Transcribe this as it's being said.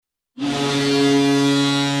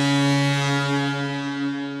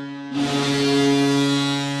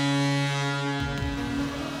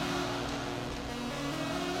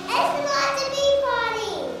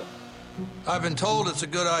I've been told it's a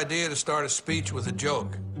good idea to start a speech with a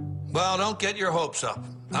joke. Well, don't get your hopes up.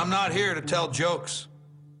 I'm not here to tell jokes.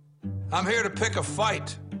 I'm here to pick a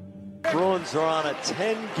fight. Bruins are on a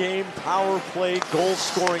 10-game power play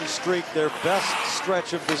goal-scoring streak, their best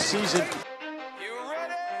stretch of the season. You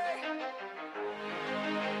ready?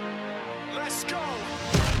 Let's go.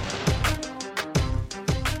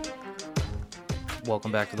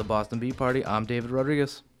 Welcome back to the Boston Beat Party. I'm David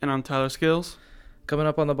Rodriguez. And I'm Tyler Skills. Coming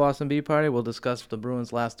up on the Boston Beat Party, we'll discuss the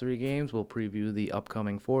Bruins' last 3 games. We'll preview the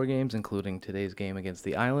upcoming 4 games, including today's game against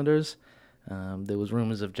the Islanders. There was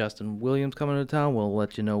rumors of Justin Williams coming to town. We'll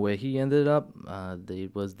let you know where he ended up.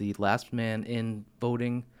 It was the last man in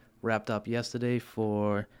voting wrapped up yesterday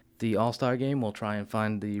for the All-Star game. We'll try and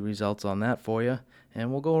find the results on that for you. And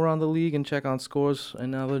we'll go around the league and check on scores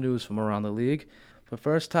and other news from around the league. But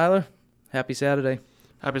first, Tyler, happy Saturday.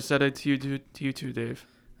 Happy Saturday to you too, Dave.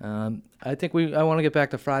 I think I want to get back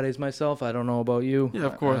to Fridays myself. I don't know about you. Yeah,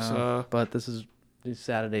 of course. But these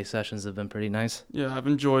Saturday sessions have been pretty nice. Yeah, I've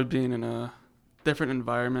enjoyed being in a different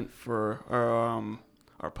environment for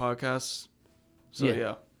our podcasts. So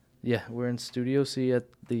yeah. Yeah, we're in Studio C at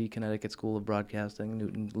the Connecticut School of Broadcasting,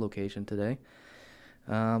 Newton location today.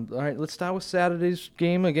 All right, let's start with Saturday's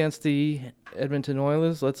game against the Edmonton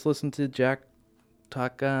Oilers. Let's listen to Jack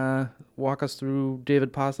walk us through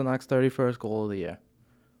David Pasternak's 31st goal of the year.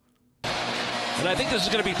 And I think this is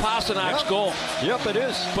going to be Pasternak's goal. Yep, it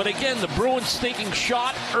is. But again, the Bruins thinking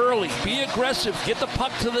shot early. Be aggressive. Get the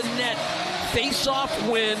puck to the net. Face-off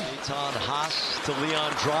win. Gaetan Haas to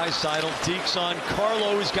Leon Draisaitl. Deeks on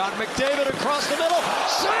Carlo. He's got McDavid across the middle.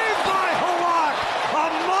 Saved by Halak.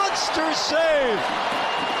 A monster save.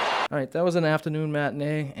 All right, that was an afternoon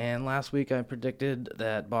matinee, and last week I predicted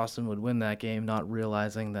that Boston would win that game, not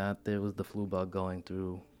realizing that there was the flu bug going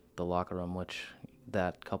through the locker room, which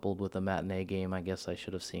that coupled with a matinee game, I guess I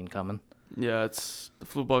should have seen coming. Yeah, the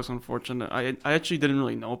flu bug's unfortunate. I actually didn't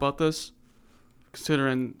really know about this,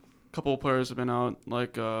 considering a couple of players have been out,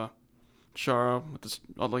 like Chara,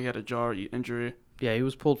 although he had a jaw injury. Yeah, he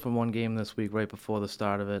was pulled from one game this week right before the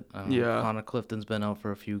start of it. Yeah. Connor Clifton's been out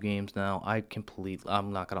for a few games now.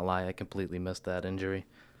 I'm not going to lie, I completely missed that injury.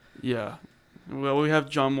 Yeah. Well, we have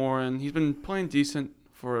John Moore, and he's been playing decent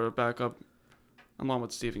for a backup, along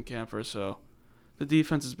with Stephen Kampfer, so the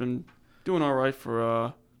defense has been doing all right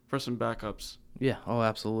for some backups. Yeah, oh,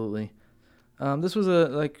 absolutely. This was,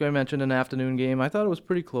 like I mentioned, an afternoon game. I thought it was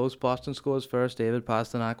pretty close. Boston scores first. David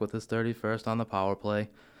Pastrnak with his 31st on the power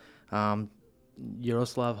play.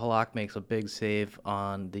 Yaroslav Halak makes a big save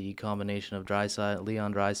on the combination of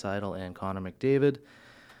Leon Draisaitl and Connor McDavid.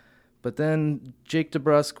 But then Jake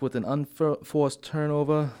DeBrusk with an unforced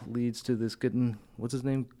turnover leads to this what's his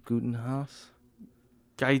name? Gutenhaus?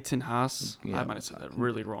 Gaetan Haas. Yeah. I might have said that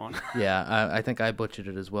really wrong. Yeah, I think I butchered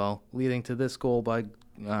it as well. Leading to this goal by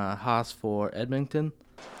Haas for Edmonton.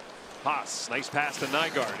 Haas, nice pass to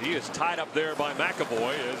Nygaard. He is tied up there by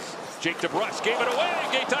McAvoy as Jake DeBrusk gave it away.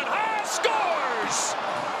 Gaetan Haas scores!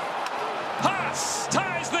 Haas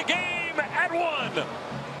ties the game at 1.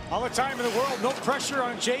 All the time in the world, no pressure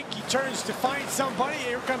on Jake. He turns to find somebody.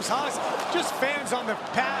 Here comes Haas. Just fans on the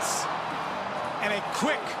pass. And a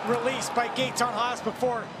quick release by Gaetan Haas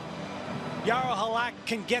before Jaro Halak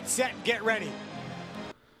can get set and get ready.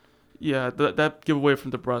 Yeah, that giveaway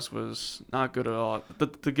from DeBrusk was not good at all. The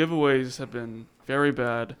giveaways have been very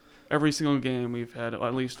bad. Every single game we've had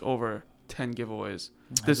at least over 10 giveaways.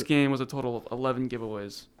 This game was a total of 11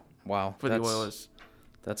 giveaways. Wow. For the Oilers.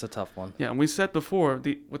 That's a tough one. Yeah, and we said before,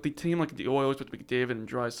 with the team like the Oilers with McDavid and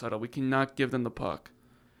Draisaitl, we cannot give them the puck.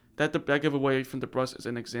 That giveaway from DeBrusk is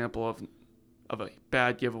an example of a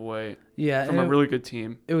bad giveaway from a really good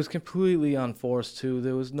team. It was completely unforced, too.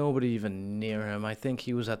 There was nobody even near him. I think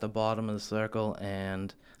he was at the bottom of the circle,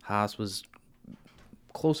 and Haas was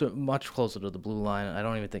much closer to the blue line. I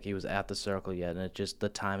don't even think he was at the circle yet, and the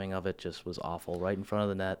timing of it just was awful. Right in front of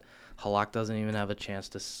the net. Halak doesn't even have a chance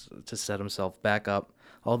to set himself back up.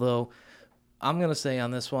 Although, I'm going to say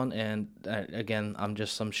on this one, and again, I'm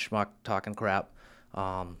just some schmuck talking crap,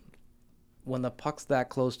 when the puck's that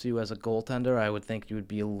close to you as a goaltender, I would think you would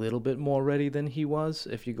be a little bit more ready than he was.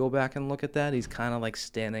 If you go back and look at that, he's kind of like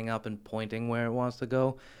standing up and pointing where it wants to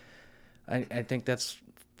go. I think that's,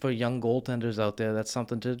 for young goaltenders out there, that's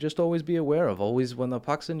something to just always be aware of. Always, when the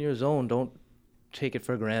puck's in your zone, don't take it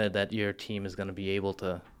for granted that your team is going to be able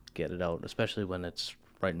to get it out, especially when it's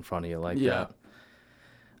right in front of you like that.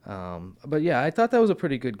 But yeah, I thought that was a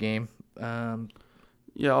pretty good game.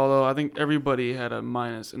 Yeah, although I think everybody had a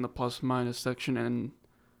minus in the plus-minus section, and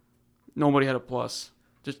nobody had a plus.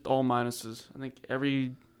 Just all minuses. I think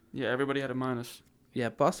everybody had a minus. Yeah,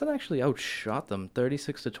 Boston actually outshot them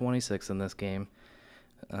 36-26 in this game.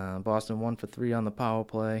 Boston 1 for 3 on the power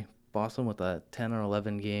play. Boston with a 10 or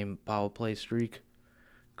 11 game power play streak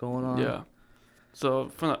going on. Yeah.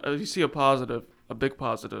 So you see a big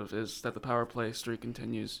positive is that the power play streak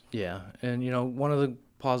continues. Yeah, and one of the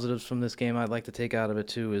positives from this game I'd like to take out of it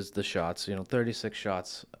too is the shots. 36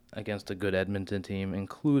 shots against a good Edmonton team,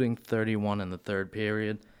 including 31 in the third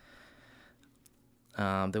period.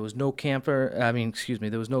 There was no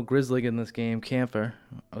There was no Grizzly in this game. Camper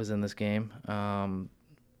was in this game.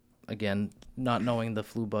 Again, not knowing the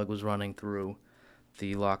flu bug was running through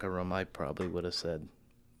the locker room, I probably would have said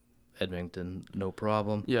Edmonton, no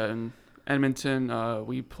problem. Yeah, in Edmonton,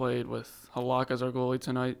 we played with Halak as our goalie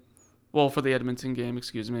tonight. Well, for the Edmonton game,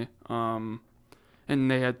 excuse me. And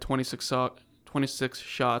they had 26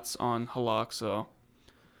 shots on Halak, so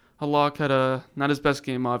Halak had not his best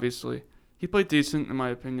game, obviously. He played decent, in my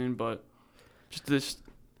opinion, but just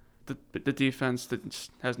the defense that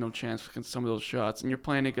just has no chance against some of those shots. And you're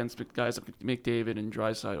playing against guys like McDavid and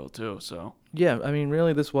Draisaitl, too, so. Yeah,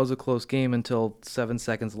 really, this was a close game until 7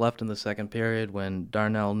 seconds left in the second period when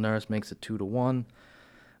Darnell Nurse makes it 2-1.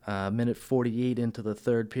 Minute 48 into the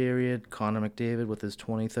third period, Connor McDavid with his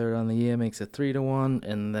 23rd on the year makes it 3-1.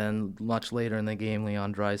 And then much later in the game,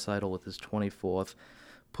 Leon Draisaitl with his 24th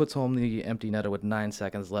puts home the empty netter with 9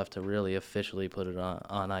 seconds left to really officially put it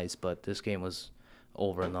on ice. But this game was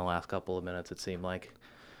over in the last couple of minutes, it seemed like.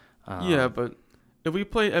 Yeah, but if we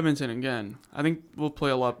play Edmonton again, I think we'll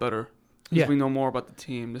play a lot better because we know more about the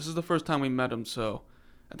team. This is the first time we met them, so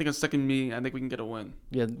I think on second meeting, I think we can get a win.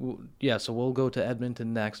 Yeah. So we'll go to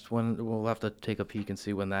Edmonton next. When we'll have to take a peek and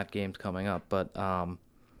see when that game's coming up. But I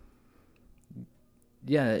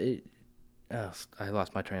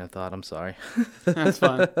lost my train of thought. I'm sorry. That's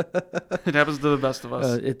fine. It happens to the best of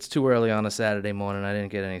us. It's too early on a Saturday morning. I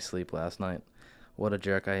didn't get any sleep last night. What a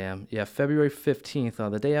jerk I am. Yeah, February 15th,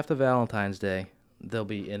 the day after Valentine's Day, they'll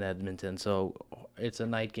be in Edmonton. So it's a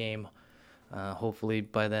night game. Hopefully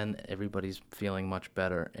by then everybody's feeling much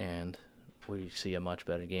better and we see a much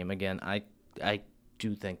better game. Again, I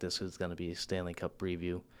do think this is going to be a Stanley Cup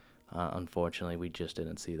preview. Unfortunately, we just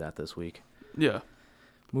didn't see that this week. Yeah.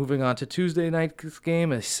 Moving on to Tuesday night's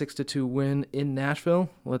game, a 6-2 win in Nashville.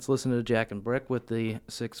 Let's listen to Jack and Brick with the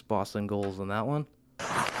 6 Boston goals in that one.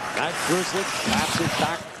 Matt Grizzly taps it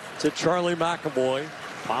back to Charlie McAvoy.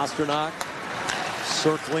 Pastrnak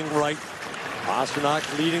circling right.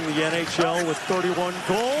 Pastrnak leading the NHL with 31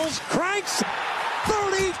 goals. Cranks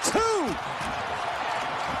 32!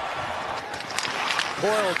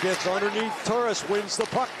 Coyle gets underneath Turris, wins the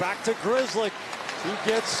puck back to Grizzly. He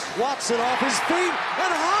gets Watson off his feet,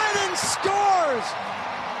 and Heinen scores!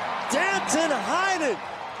 Danton Heinen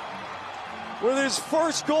with his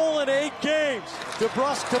first goal in 8 games.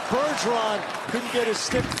 DeBrusk to Bergeron, couldn't get his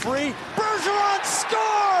stick free. Bergeron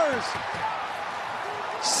scores!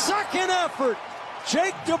 Second effort,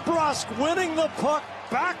 Jake DeBrusk winning the puck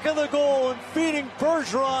back of the goal and feeding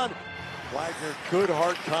Bergeron. Wagner, good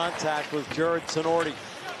hard contact with Jared Tenorti.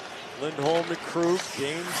 Lindholm to Krug,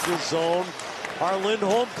 gains the zone. Our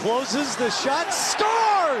Lindholm closes the shot,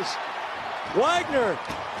 scores! Wagner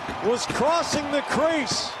was crossing the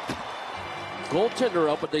crease. Goaltender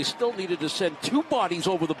up, but they still needed to send 2 bodies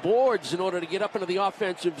over the boards in order to get up into the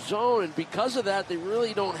offensive zone, and because of that, they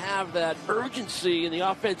really don't have that urgency in the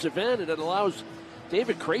offensive end, and it allows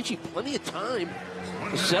David Krejci plenty of time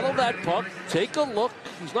to settle that puck, take a look.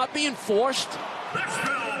 He's not being forced.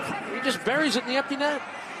 He just buries it in the empty net.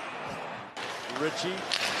 Ritchie,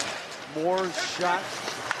 more shot.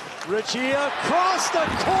 Ritchie across the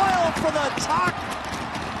coil for the tuck,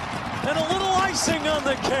 and a little icing on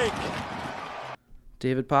the cake.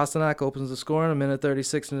 David Pastrnak opens the score in a minute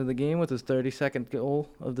 36 into the game with his 32nd goal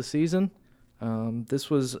of the season. This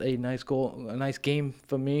was a nice game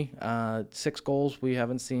for me. 6 goals. We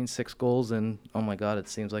haven't seen 6 goals in, oh my God, it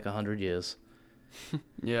seems like 100 years.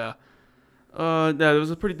 Yeah. It was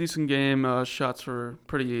a pretty decent game. Shots were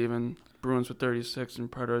pretty even. Bruins with 36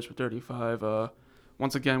 and Predators with 35.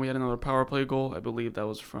 Once again, we had another power play goal. I believe that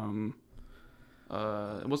was from...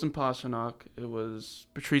 it wasn't Pastrnak. It was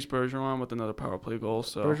Patrice Bergeron with another power play goal.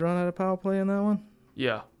 So Bergeron had a power play in that one?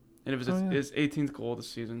 Yeah. And it was his 18th goal of the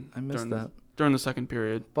season. I missed that. During the second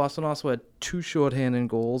period. Boston also had 2 shorthanded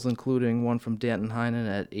goals, including one from Danton Heinen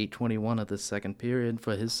at 8:21 of the second period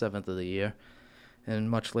for his 7th of the year. And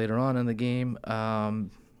much later on in the game,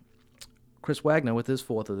 Chris Wagner with his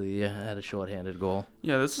 4th of the year had a shorthanded goal.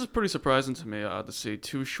 Yeah, this is pretty surprising to me to see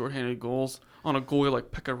 2 shorthanded goals on a goalie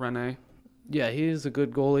like Pekka Rinne. Yeah, he is a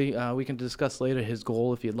good goalie. We can discuss later his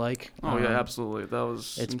goal if you'd like. Oh, yeah, absolutely. That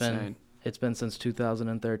was insane. It's been since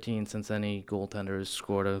 2013 since any goaltender has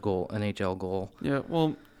scored a NHL goal. Yeah,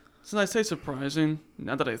 well, since I say surprising,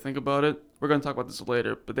 now that I think about it, we're going to talk about this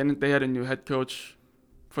later, but then they had a new head coach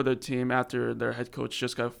for their team after their head coach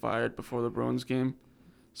just got fired before the Bruins game.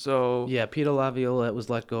 So Yeah, Peter Laviolette was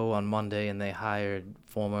let go on Monday, and they hired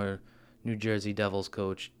former New Jersey Devils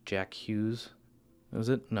coach Jack Hughes. Was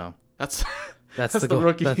it? No. that's That's the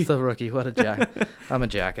rookie. That's the rookie. What a jack. I'm a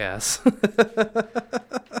jackass.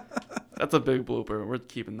 That's a big blooper. We're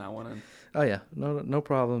keeping that one in. Oh, yeah. No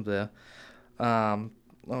problem there. Oh,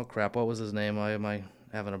 crap. What was his name? Am I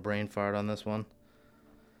having a brain fart on this one?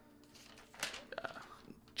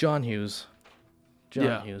 John Hughes.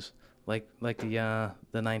 John Hughes. Like the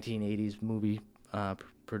 1980s movie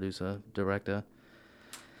producer, director.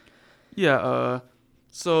 Yeah,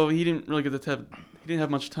 so he didn't really he didn't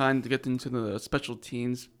have much time to get into the special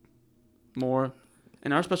teams more.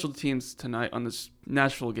 And our special teams tonight on this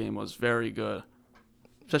Nashville game was very good,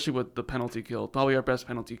 especially with the penalty kill. Probably our best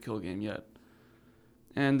penalty kill game yet.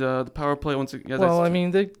 And the power play once again. Well, I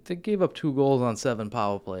mean, they gave up 2 goals on 7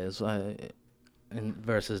 power plays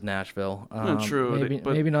versus Nashville. True,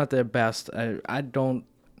 Maybe not their best. I'm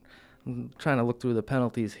trying to look through the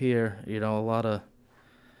penalties here. You know, a lot of.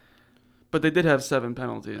 But they did have 7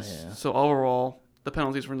 penalties. Yeah. So overall, the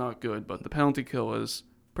penalties were not good, but the penalty kill was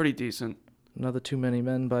pretty decent. Another too many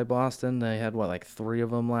men by Boston. They had, 3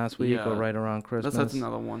 of them last week or right around Christmas. That's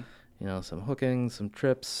another one. You know, some hooking, some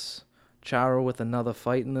trips. Chara with another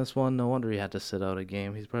fight in this one. No wonder he had to sit out a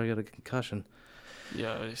game. He's probably got a concussion.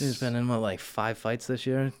 Yeah. He's been in, 5 fights this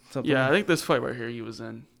year? Something Yeah, I think this fight right here he was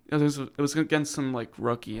in. It was against some,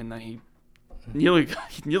 rookie, and then he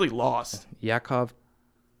nearly lost. Yakov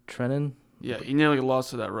Trenin? Yeah, he nearly lost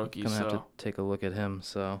to that rookie. Gonna have to take a look at him.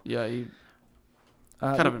 So yeah, he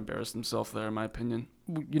kind of embarrassed himself there, in my opinion.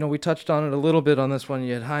 You know, we touched on it a little bit on this one.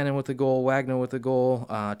 You had Heinen with the goal, Wagner with the goal.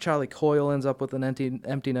 Charlie Coyle ends up with an empty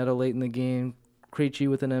netter late in the game. Krejci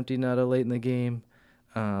with an empty netter late in the game.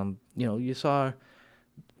 You know, you saw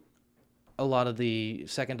a lot of the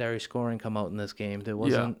secondary scoring come out in this game.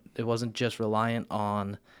 It wasn't just reliant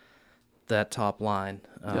on that top line.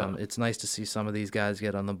 It's nice to see some of these guys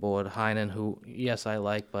get on the board. Heinen, who yes I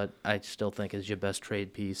like, but I still think is your best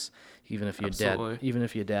trade piece, even if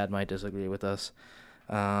your dad might disagree with us.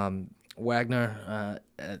 Wagner,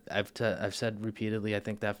 I've said repeatedly, I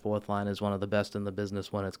think that 4th line is one of the best in the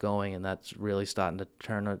business when it's going, and that's really starting to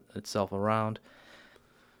turn itself around.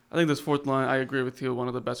 I think this 4th line, I agree with you, one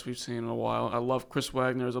of the best we've seen in a while. I love Chris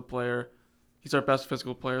Wagner as a player. He's our best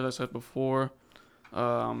physical player, as I said before.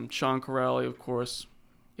 Sean Corrali, of course,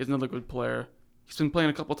 he's another good player. He's been playing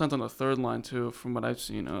a couple times on the 3rd line, too, from what I've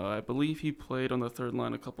seen. I believe he played on the 3rd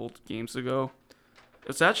line a couple games ago.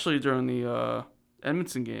 It's actually during the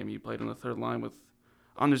Edmonton game he played on the 3rd line with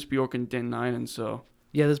Anders Bjork and Dan Ninen, so...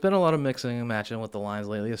 Yeah, there's been a lot of mixing and matching with the lines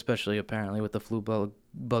lately, especially apparently with the flu bug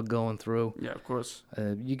going through. Yeah, of course.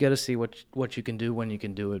 You got to see what you can do when you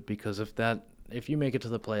can do it, because if you make it to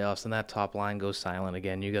the playoffs and that top line goes silent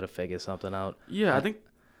again, you got to figure something out. Yeah, I think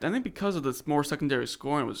because of this more secondary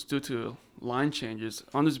scoring was due to line changes.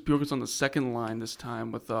 Anders Bjork was on the 2nd line this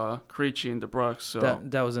time with Krejci and DeBrusk. So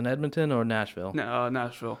that was in Edmonton or Nashville?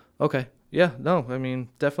 Nashville. Okay. Yeah, no, I mean,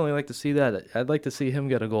 definitely like to see that. I'd like to see him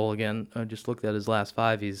get a goal again. I just looked at his last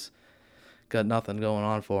 5. He's got nothing going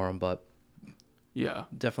on for him, but yeah,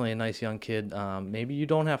 definitely a nice young kid. Maybe you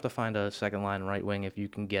don't have to find a 2nd line right wing if you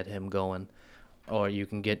can get him going, or you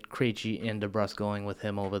can get Krejci and DeBrusk going with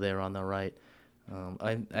him over there on the right.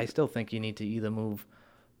 I still think you need to either move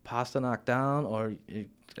Pasternak down or...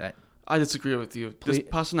 I disagree with you.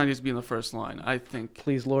 Pasternak needs to be in the 1st line, I think.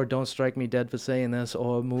 Please, Lord, don't strike me dead for saying this,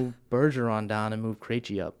 or move Bergeron down and move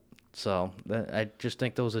Krejci up. So I just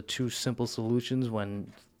think those are 2 simple solutions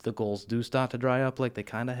when the goals do start to dry up like they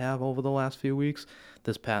kind of have over the last few weeks.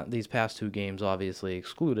 These past 2 games obviously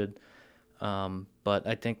excluded. But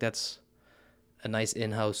I think that's a nice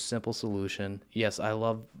in-house simple solution. Yes, I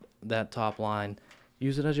love that top line.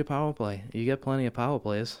 Use it as your power play. You get plenty of power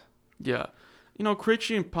plays. Yeah. You know,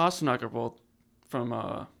 Krejci and Pasternak are both from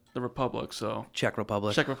the Republic, so... Czech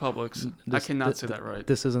Republic. I cannot say that right.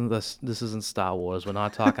 This isn't Star Wars. We're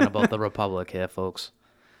not talking about the Republic here, folks.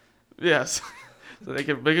 Yes. So they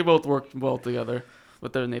can both work well together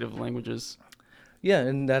with their native languages. Yeah,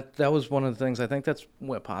 and that was one of the things. I think that's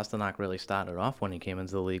where Pasternak really started off when he came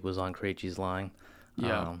into the league, was on Krejci's line.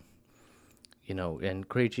 Yeah. You know, and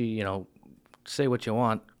Krejci, you know, say what you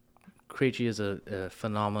want, Krejci is a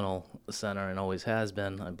phenomenal center and always has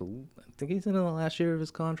been. I think he's in the last year of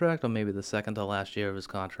his contract, or maybe the 2nd to last year of his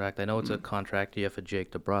contract. I know it's a contract year for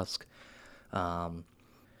Jake DeBrusk.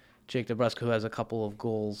 Jake DeBrusk, who has a couple of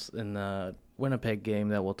goals in the Winnipeg game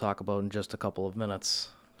that we'll talk about in just a couple of minutes.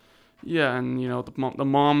 Yeah, and the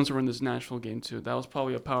moms were in this national game too. That was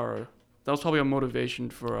probably a motivation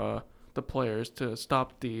for the players to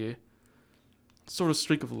stop the sort of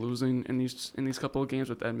streak of losing in these couple of games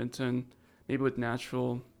with Edmonton, maybe with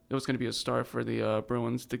Nashville. It was going to be a start for the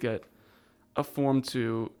Bruins to get a form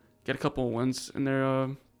to get a couple of wins in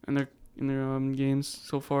their games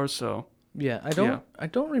so far. So yeah, I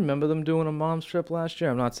don't remember them doing a mom's trip last year.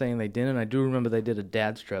 I'm not saying they didn't. I do remember they did a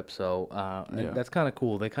dad's trip. So that's kind of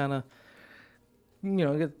cool. They kind of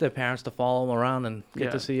get their parents to follow them around and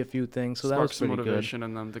get to see a few things. So that was pretty good. Sparks some motivation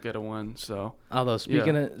in them to get a win. So although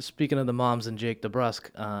speaking of the moms and Jake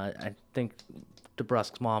DeBrusk, I think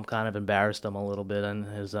DeBrusk's mom kind of embarrassed him a little bit in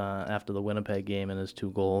his after the Winnipeg game and his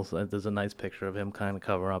 2 goals. There's a nice picture of him kind of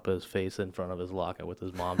covering up his face in front of his locker with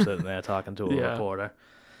his mom sitting there talking to a reporter.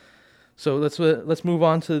 So let's move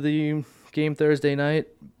on to the game Thursday night.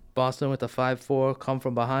 Boston with a 5-4 come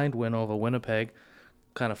from behind win over Winnipeg.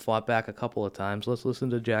 Kind of fought back a couple of times. Let's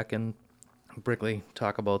listen to Jack and Brickley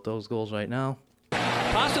talk about those goals right now.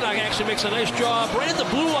 Pastrnak actually makes a nice job right at the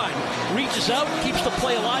blue line. Reaches out, keeps the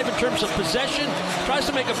play alive in terms of possession. Tries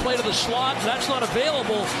to make a play to the slot. That's not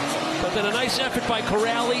available. But then a nice effort by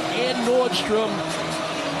Corrali and Nordstrom.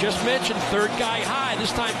 Just mentioned third guy high.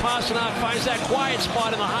 This time Pastrnak finds that quiet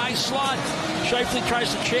spot in the high slot. Scheifele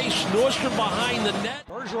tries to chase Nordstrom behind the net.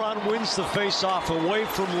 Bergeron wins the face-off away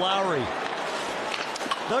from Lowry.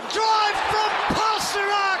 The drive from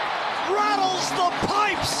Pastrnak rattles the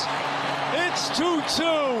pipes. It's 2-2.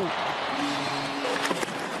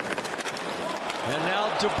 And now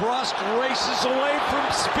DeBrusk races away from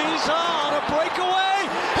Spiza on a breakaway.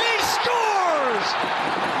 He scores!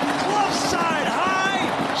 Glove side high.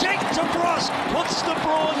 Jake DeBrusk puts the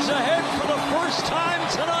Bruins ahead for the first time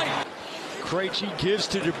tonight. Krejci gives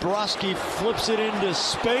to DeBrusk. He flips it into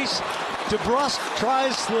space. DeBrusk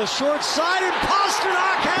tries the short side, and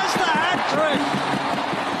Pastrnak has the hat trick.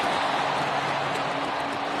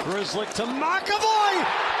 Grizzly to McAvoy,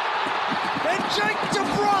 and Jake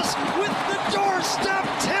DeBrusk with the doorstep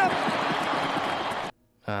tip.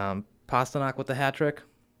 Pastrnak with the hat trick.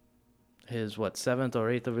 His 7th or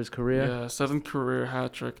 8th of his career. Yeah, 7th career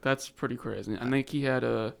hat trick. That's pretty crazy. I think he had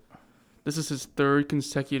this is his 3rd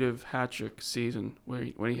consecutive hat trick season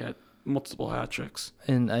when he had multiple hat tricks.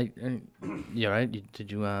 And yeah, right.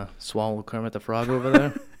 Did you swallow Kermit the Frog over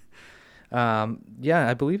there? Yeah,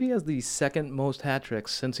 I believe he has the 2nd most hat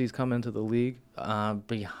tricks since he's come into the league,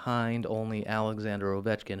 behind only Alexander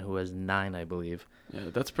Ovechkin, who has 9, I believe. Yeah,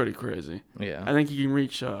 that's pretty crazy. Yeah, I think he can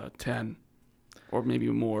reach 10, or maybe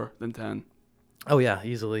more than 10. Oh yeah,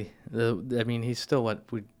 easily. I mean, he's still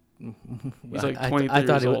He's like 23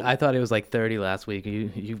 years old. I thought he was like 30 last week.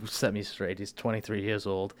 You set me straight. He's 23 years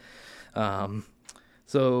old.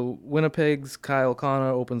 So Winnipeg's Kyle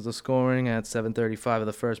Connor opens the scoring at 7:35 of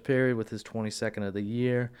the first period with his 22nd of the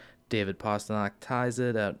year. David Pastrnak ties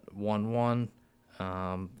it at 1-1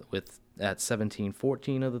 at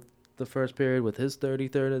 17:14 of the first period with his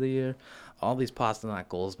 33rd of the year. All these Pastrnak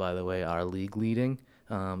goals, by the way, are league leading,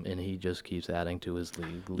 and he just keeps adding to his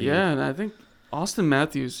league lead. Yeah, and I think Austin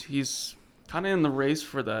Matthews, he's kind of in the race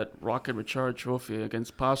for that Rocket Richard trophy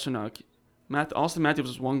against Pastrnak. Austin Matthews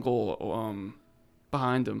was 1 goal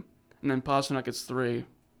behind him, and then Pastrnak gets 3,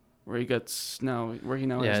 where he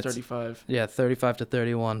now has 35. Yeah,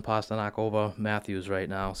 35-31 Pastrnak over Matthews right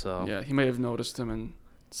now. So yeah, he may have noticed him and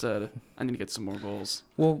said, "I need to get some more goals."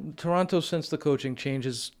 Well, Toronto, since the coaching change,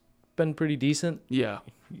 has been pretty decent. Yeah,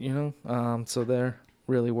 so they're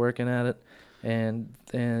really working at it. And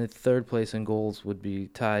 3rd place in goals would be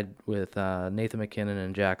tied with Nathan McKinnon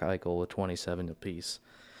and Jack Eichel with 27 apiece.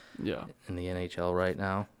 Yeah, in the NHL right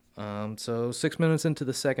now. So 6 minutes into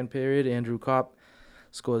the second period, Andrew Kopp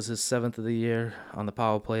scores his 7th of the year on the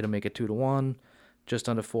power play to make it 2-1. Just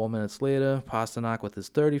under 4 minutes later, Pastrnak with his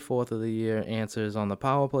 34th of the year answers on the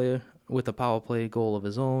power play with a power play goal of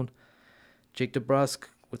his own. Jake DeBrusk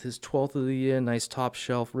with his 12th of the year, nice top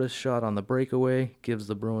shelf wrist shot on the breakaway, gives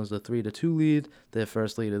the Bruins the 3-2 lead, their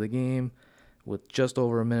first lead of the game, with just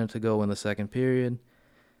over a minute to go in the second period.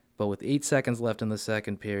 But with 8 seconds left in the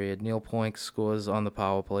second period, Neil Poink scores on the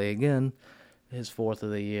power play again, his 4th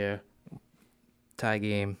of the year. Tie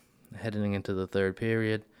game heading into the third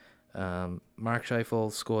period. Mark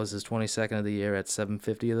Scheifele scores his 22nd of the year at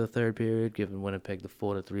 7:50 of the third period, giving Winnipeg the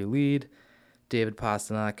 4-3 lead. David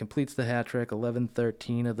Pastrnak completes the hat trick,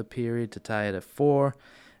 11:13 of the period to tie it at 4.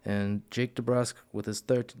 And Jake DeBrusk, with his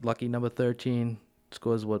lucky number 13,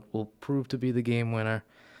 scores what will prove to be the game winner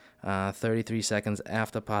 33 seconds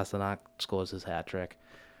after Pastrnak scores his hat trick.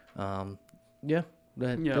 Yeah,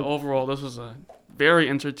 Yeah, overall, this was a very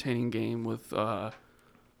entertaining game with a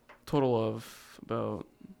total of about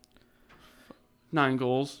 9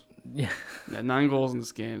 goals. Yeah. 9 goals in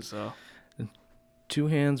this game, so. 2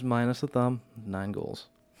 hands minus a thumb, 9 goals.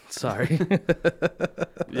 Sorry.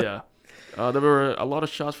 Yeah. There were a lot of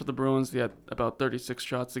shots for the Bruins. They had about 36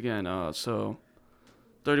 shots again, so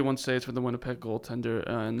 31 saves for the Winnipeg goaltender.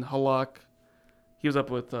 And Halak, he was up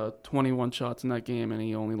with 21 shots in that game, and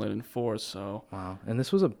he only let in 4. So wow. And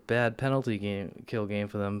this was a bad penalty kill game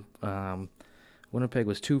for them. Winnipeg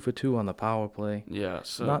was 2 for 2 on the power play. Yeah.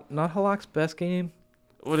 So not Halak's best game.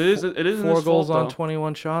 Well, it is 4 goals fault, on though.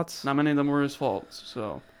 21 shots. Not many of them were his fault.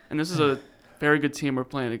 So, and this is a very good team we're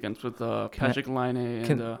playing against with Patrick Laine and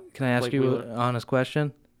Can I ask Blake you Wheeler. an honest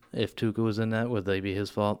question? If Tuukka was in that, would they be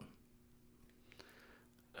his fault?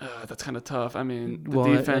 That's kind of tough. I mean, the Well,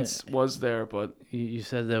 defense was there, but You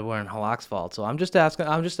said they weren't Halak's fault, so I'm just asking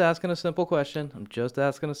a simple question.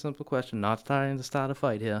 Not trying to start a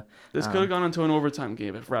fight here. this could have gone into an overtime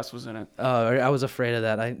game if Russ was in it. I was afraid of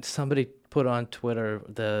that. Somebody put on Twitter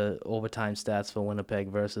the overtime stats for Winnipeg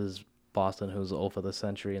versus Boston, who's 0 for the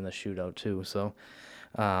century in the shootout too. So,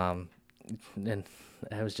 and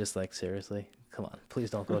I was just like, seriously, come on, please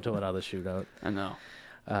don't go to another shootout. I know.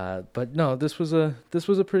 But no, this was a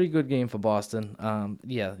pretty good game for Boston.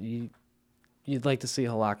 Yeah, you'd like to see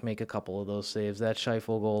Halak make a couple of those saves. That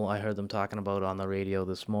Scheifele goal, I heard them talking about on the radio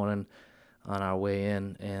this morning on our way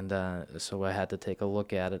in, and so I had to take a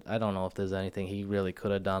look at it. I don't know if there's anything he really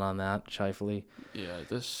could have done on that. Scheifele Yeah,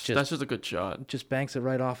 that's just a good shot. just banks it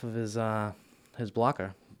right off of his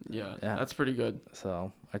blocker. Yeah, Yeah. that's pretty good.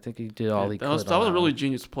 So I think he did all he could. That was on a that really one.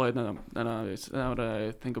 genius play. Now that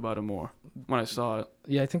I think about it more when I saw it.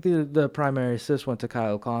 Yeah, I think the primary assist went to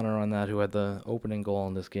Kyle Connor on that, who had the opening goal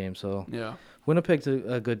in this game. So Yeah. Winnipeg's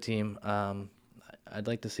a good team. I'd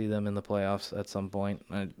like to see them in the playoffs at some point.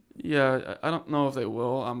 Yeah, I don't know if they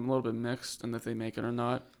will. I'm a little bit mixed on if they make it or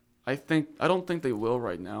not. I don't think they will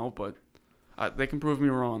right now, but they can prove me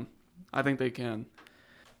wrong. I think they can.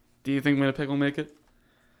 Do you think Winnipeg will make it?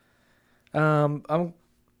 I'm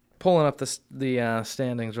pulling up the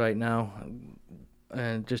standings right now,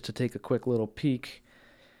 and just to take a quick little peek.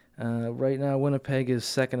 Right now, Winnipeg is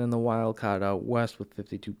second in the wild card out west with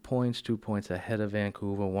 52 points, 2 points ahead of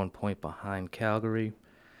Vancouver, 1 point behind Calgary.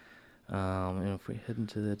 And if we head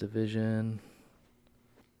into the division,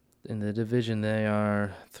 in the division they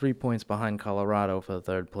are 3 points behind Colorado for the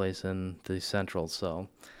third place in the Central. So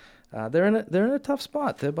they're in a tough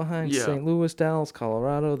spot. They're behind Yeah. St. Louis, Dallas,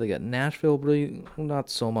 Colorado. They got Nashville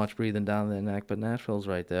not so much breathing down their neck, but Nashville's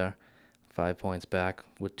right there, 5 points back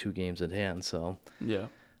with 2 games at hand. So. Yeah.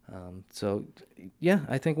 So, yeah,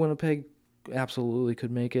 I think Winnipeg absolutely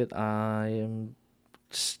could make it. I am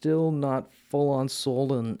still not full-on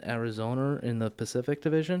sold on Arizona in the Pacific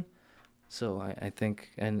Division. So I think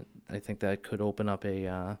that could open up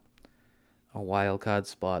a wild card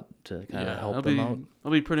spot to kind of help them out.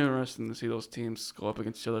 It'll be pretty interesting to see those teams go up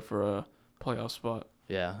against each other for a playoff spot.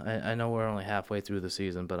 Yeah, I know we're only halfway through the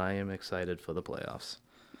season, but I am excited for the playoffs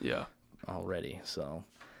Yeah. already. So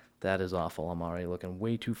that is awful. I'm already looking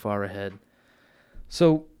way too far ahead.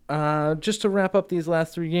 So just to wrap up these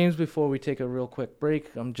last 3 games before we take a real quick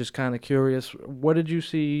break, I'm just kind of curious. What did you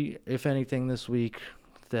see, if anything, this week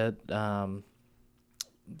that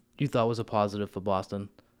you thought was a positive for Boston?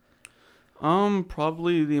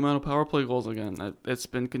 Probably the amount of power play goals again. It's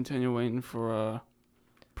been continuing for a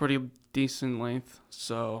pretty decent length.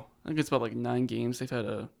 So I think it's about like 9 games they've had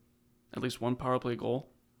at least 1 power play goal,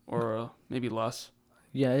 or maybe less.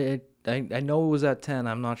 Yeah, I know it was at 10.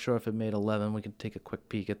 I'm not sure if it made 11. We can take a quick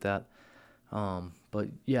peek at that. But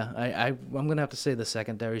yeah, I'm gonna have to say the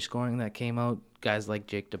secondary scoring that came out. Guys like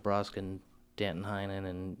Jake DeBrusk and Danton Heinen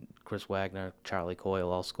and Chris Wagner, Charlie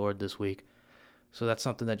Coyle all scored this week. So that's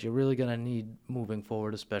something that you're really gonna need moving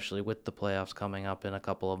forward, especially with the playoffs coming up in a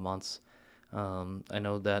couple of months. I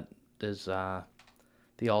know that there's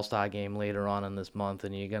the All-Star game later on in this month,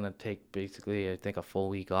 and you're going to take basically, I think, a full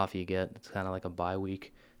week off you get. It's kind of like a bye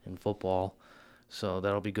week in football. So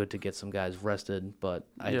that'll be good to get some guys rested. But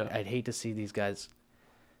I'd hate to see these guys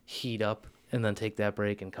heat up and then take that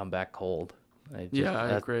break and come back cold. I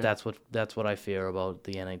agree. That's what I fear about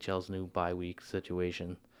the NHL's new bye week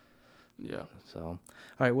situation. Yeah. So, all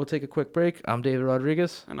right, we'll take a quick break. I'm David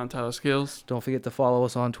Rodriguez. And I'm Tyler Scales. Don't forget to follow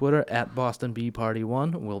us on Twitter at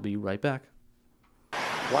BostonBParty1. We'll be right back.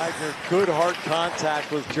 Wagner, good hard contact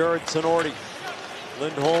with Jared Tenorti.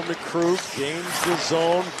 Lindholm to Krug, gains the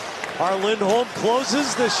zone. Our Lindholm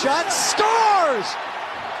closes the shot, scores!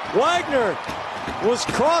 Wagner was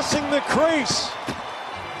crossing the crease.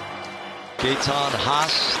 Gaetan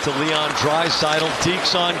Haas to Leon Draisaitl.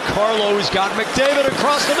 Deeks on Carlo. He's got McDavid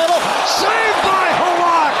across the middle. Saved by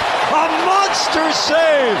Halak! A monster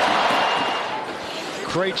save!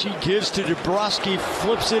 Krejci gives to DeBrusk.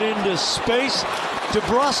 Flips it into space.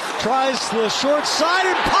 DeBrusk tries the short side,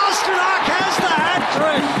 and Pastrnak has the hat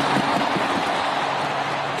trick.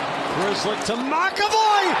 Grzelcyk to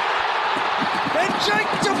McAvoy, and Jake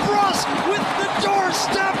DeBrusk with the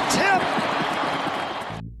doorstep tip.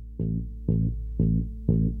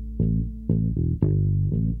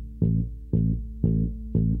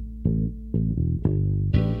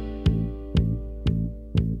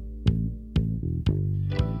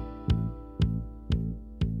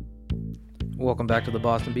 Welcome back to the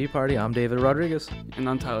Boston Bee Party. I'm David Rodriguez. And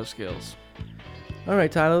I'm Tyler Scales. All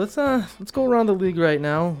right, Tyler, let's go around the league right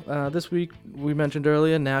now. This week, we mentioned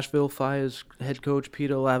earlier, Nashville fires head coach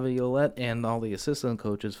Peter Laviolette and all the assistant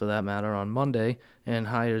coaches, for that matter, on Monday, and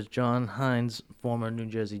hires John Hines, former New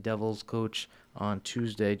Jersey Devils coach, on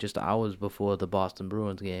Tuesday, just hours before the Boston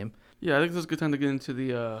Bruins game. Yeah, I think this is a good time to get into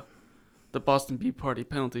the Boston Bee Party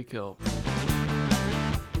penalty kill.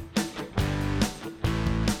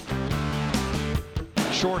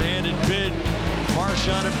 Short-handed bid.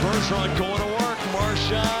 Marchand and Bergeron going to work.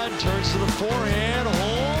 Marchand turns to the forehand,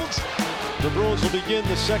 holds. The Bruins will begin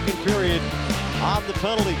the second period on the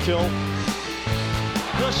penalty kill.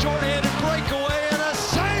 The short-handed breakaway and a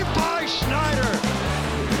save by Schneider.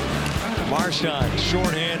 Marchand,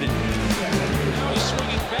 short-handed. He's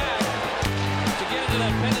swinging back to get into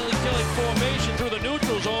that penalty killing formation through the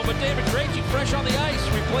neutral zone, but David Krejci fresh on the ice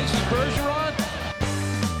replaces Bergeron.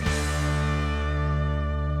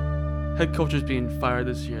 Head coaches being fired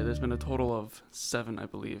this year. There's been a total of 7, I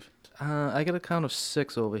believe. I got a count of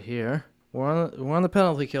 6 over here. We're on the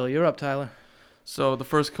penalty kill. You're up, Tyler. So the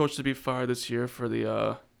first coach to be fired this year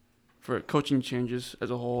for coaching changes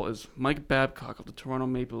as a whole is Mike Babcock of the Toronto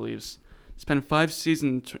Maple Leafs. Spent 5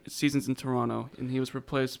 seasons in Toronto, and he was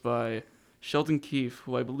replaced by Sheldon Keefe,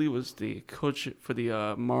 who I believe was the coach for the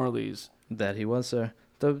Marlies. That he was, sir.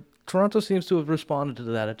 The Toronto seems to have responded to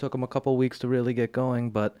that. It took them a couple weeks to really get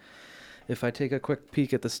going, but if I take a quick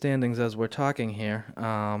peek at the standings as we're talking here,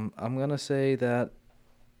 I'm going to say that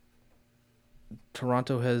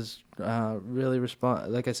Toronto has really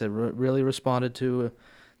responded to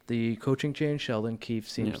the coaching change. Sheldon Keefe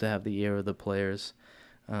seems to have the ear of the players.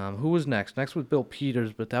 Who was next? Next was Bill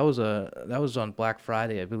Peters, but that was on Black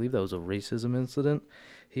Friday. I believe that was a racism incident.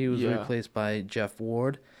 He was replaced by Jeff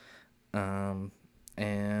Ward. And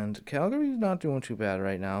Calgary's not doing too bad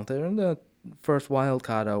right now. They're in the first wild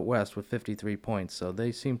card out west with 53 points, so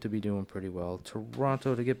they seem to be doing pretty well.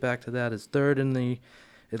 Toronto, to get back to that, is third in the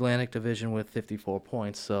Atlantic Division with 54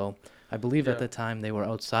 points. So I believe at the time they were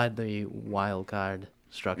outside the wild card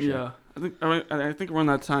structure. Yeah, I think around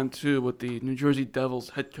that time too, with the New Jersey Devils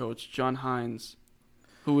head coach John Hines,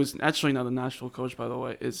 who is actually now the Nashville coach, by the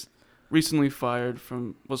way, is recently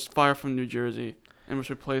was fired from New Jersey and was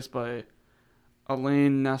replaced by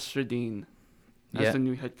Alain Nasreddine as the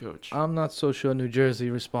new head coach. I'm not so sure New Jersey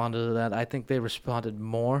responded to that. I think they responded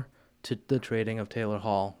more to the trading of Taylor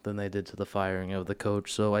Hall than they did to the firing of the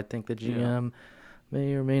coach. So I think the GM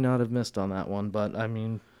may or may not have missed on that one. But, I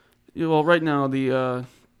mean... Yeah, well, right now the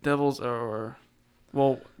Devils are...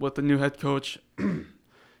 Well, with the new head coach,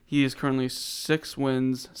 he is currently 6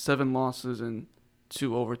 wins, 7 losses, and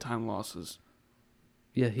 2 overtime losses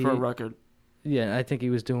for a record. Yeah, I think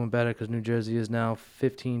he was doing better because New Jersey is now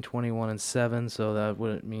 15, 21, and 7, so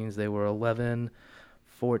that means they were 11,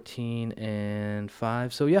 14, and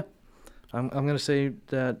 5. So, yeah, I'm going to say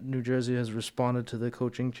that New Jersey has responded to the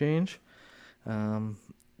coaching change.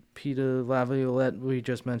 Peter Laviolette, we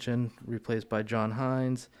just mentioned, replaced by John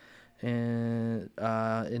Hines. And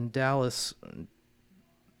in Dallas...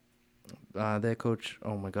 their coach,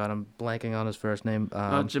 oh my God, I'm blanking on his first name.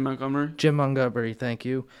 Jim Montgomery. Jim Montgomery, thank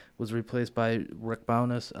you, was replaced by Rick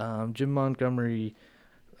Bowness. Jim Montgomery,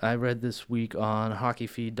 I read this week on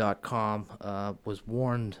hockeyfeed.com, was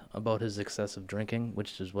warned about his excessive drinking,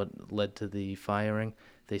 which is what led to the firing.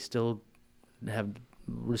 They still have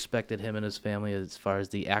respected him and his family as far as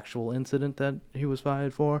the actual incident that he was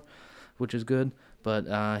fired for, which is good. But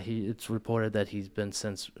it's reported that he's been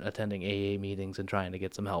since attending AA meetings and trying to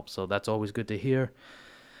get some help. So that's always good to hear.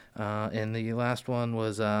 And the last one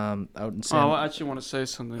was out in San... I actually want to say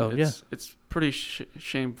something. Oh, It's pretty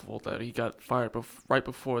shameful that he got fired right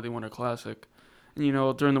before the Winter Classic. And,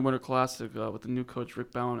 during the Winter Classic with the new coach,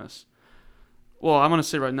 Rick Bowness. Well, I'm going to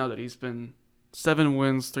say right now that he's been 7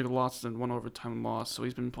 wins, 3 losses, and 1 overtime loss. So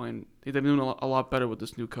he's been doing a lot better with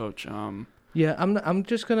this new coach. Yeah, I'm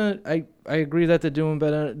just gonna. I agree that they're doing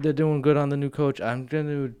better. They're doing good on the new coach. I'm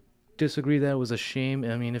gonna disagree that it was a shame.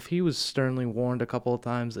 I mean, if he was sternly warned a couple of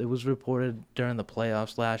times, it was reported during the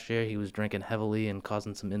playoffs last year he was drinking heavily and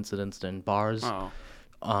causing some incidents in bars. Oh.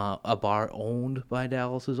 A bar owned by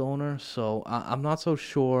Dallas's owner. So I'm not so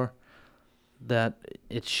sure that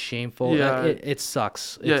it's shameful. Yeah. It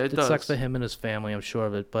sucks. It does. Sucks for him and his family, I'm sure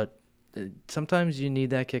of it. But sometimes you need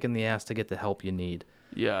that kick in the ass to get the help you need.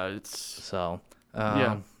 Yeah, it's So,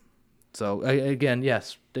 yeah. So, again,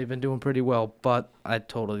 yes, they've been doing pretty well, but I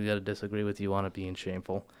totally got to disagree with you on it being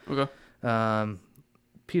shameful. Okay.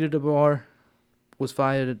 Peter DeBoer was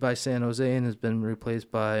fired by San Jose and has been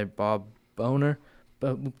replaced by Bob Boner.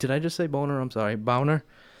 Did I just say Boner? I'm sorry. Bowner.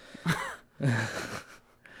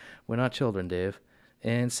 We're not children, Dave.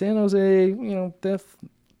 And San Jose, they're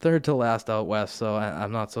third to last out west, so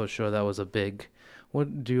I'm not so sure that was a big...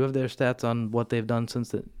 Do you have their stats on what they've done since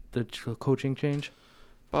the coaching change?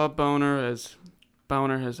 Bob Bowner has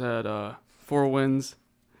had 4 wins,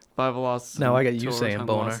 5 losses. No, I got and you 2 saying overtime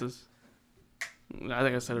Boner. Losses. I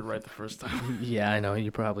think I said it right the first time. Yeah, I know.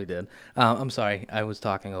 You probably did. I'm sorry. I was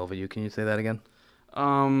talking over you. Can you say that again?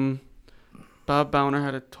 Bob Bowner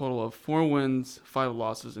had a total of 4 wins, 5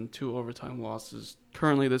 losses, and 2 overtime losses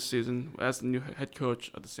currently this season as the new head coach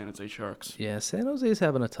of the San Jose Sharks. Yeah, San Jose's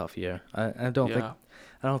having a tough year. I don't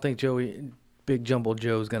think Big Jumbo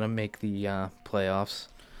Joe's gonna make the playoffs.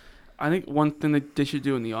 I think one thing that they should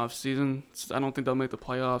do in the offseason, I don't think they'll make the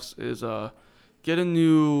playoffs, is get some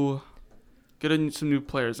new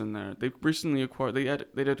players in there. They recently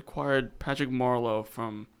acquired Patrick Marleau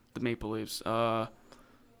from the Maple Leafs.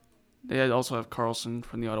 They also have Carlson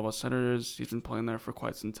from the Ottawa Senators. He's been playing there for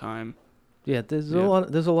quite some time. Yeah, there's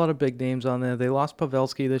a lot of big names on there. They lost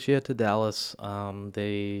Pavelski this year to Dallas.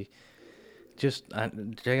 They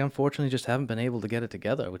unfortunately just haven't been able to get it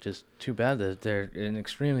together, which is too bad. They're an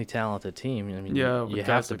extremely talented team. I mean, Yeah, you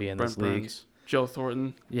have to be in this league. Burns, Joe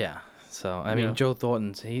Thornton. Yeah. So, I mean, Joe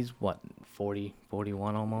Thornton's, he's what, 40,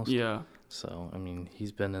 41 almost? Yeah. So, I mean,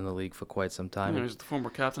 he's been in the league for quite some time. He's the former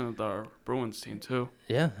captain of our Bruins team, too.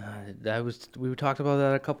 Yeah, we talked about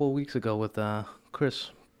that a couple of weeks ago with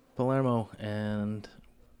Chris Palermo, and,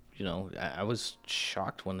 I was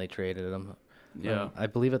shocked when they traded him. Yeah. I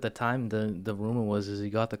believe at the time the rumor was he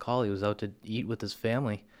got the call. He was out to eat with his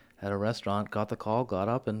family at a restaurant, got the call, got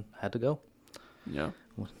up, and had to go. Yeah.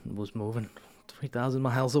 Was moving 3,000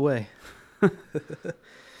 miles away. All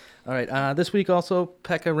right. This week also,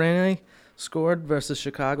 Pekka Rinne scored versus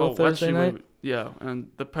Chicago Thursday night. Yeah, and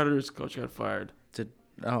the Predators coach got fired.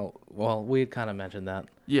 Well, we had kind of mentioned that.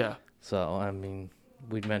 Yeah. So, I mean,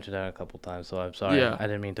 we'd mentioned that a couple times, so I'm sorry. Yeah. I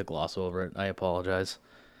didn't mean to gloss over it. I apologize.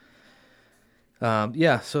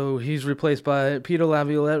 So he's replaced by Peter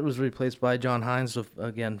Laviolette was replaced by John Hines,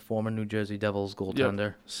 again, former New Jersey Devils goaltender.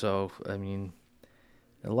 Yep. So, I mean,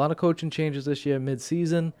 a lot of coaching changes this year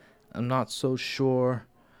mid-season. I'm not so sure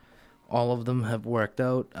all of them have worked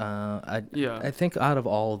out. I think out of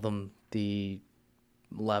all of them, the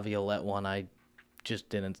Laviolette one, I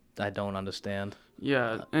don't understand.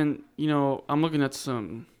 Yeah, and, I'm looking at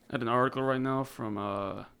an article right now from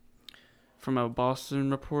a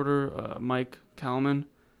Boston reporter, Mike Kalman.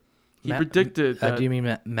 He predicted that... do you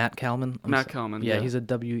mean Matt Kalman? Matt Kalman, yeah. He's a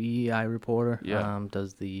WEEI reporter. Yeah.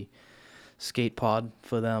 Does the skate pod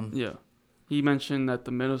for them. Yeah. He mentioned that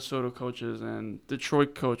the Minnesota coaches and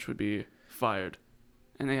Detroit coach would be fired,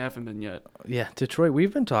 and they haven't been yet. Yeah, Detroit,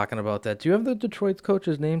 we've been talking about that. Do you have the Detroit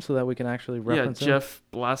coach's name so that we can actually reference him? Jeff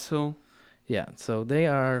Blashill. Yeah, so they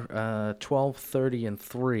are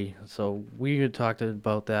 12-30-3. So we had talked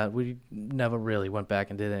about that. We never really went back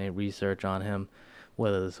and did any research on him,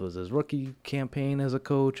 whether this was his rookie campaign as a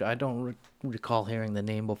coach. I don't recall hearing the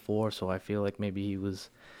name before, so I feel like maybe he was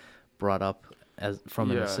brought up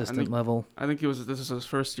from an assistant level. I think this is his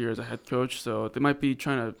first year as a head coach, so they might be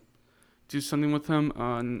trying to do something with him.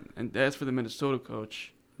 And as for the Minnesota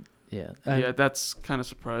coach... Yeah, that's kind of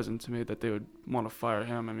surprising to me that they would want to fire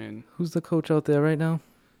him. I mean, who's the coach out there right now?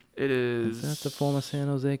 It is. Is that the former San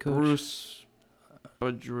Jose coach? Bruce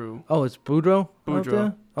Boudreau. Oh, it's Boudreau. Boudreau. Out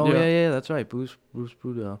there? Oh yeah, that's right, Bruce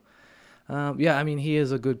Boudreau. I mean, he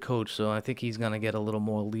is a good coach, so I think he's gonna get a little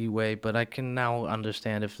more leeway. But I can now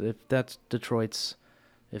understand if that's Detroit's.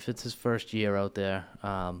 If it's his first year out there,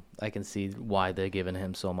 I can see why they're giving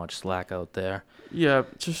him so much slack out there. Yeah,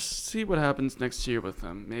 just see what happens next year with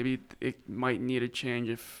him. Maybe it might need a change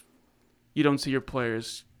if you don't see your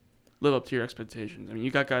players live up to your expectations. I mean,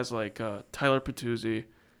 you got guys like Tyler Patuzzi,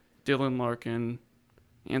 Dylan Larkin,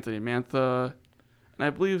 Anthony Mantha, and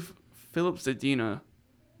I believe Philip Zadina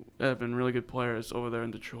have been really good players over there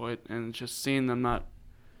in Detroit, and just seeing them not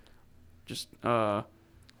just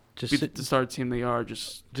Just the star team they are.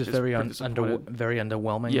 Just very pretty disappointed. very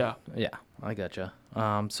underwhelming. Yeah. Yeah, I gotcha.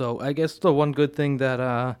 So I guess the one good thing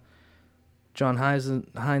that John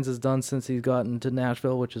Hines has done since he's gotten to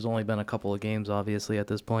Nashville, which has only been a couple of games, obviously, at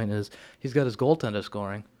this point, is he's got his goaltender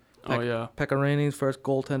scoring. Yeah. Pekka Rinne's first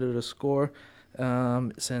goaltender to score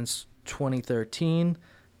since 2013.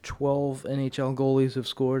 12 NHL goalies have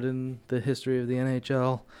scored in the history of the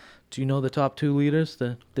NHL. Do you know the top 2 leaders?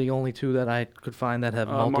 The only 2 that I could find that have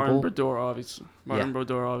multiple? Martin Brodeur, obviously.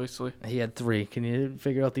 Brodeur, obviously. He had 3. Can you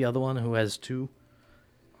figure out the other one who has 2?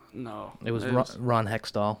 No. It was Ron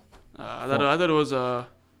Hextall. I thought it was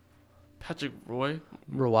Patrick Roy.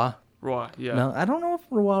 Roy, yeah. No, I don't know if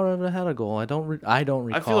Roy ever had a goal. I don't recall.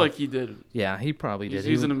 I feel like he did. Yeah, he probably did.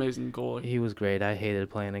 He's an amazing goalie. He was great. I hated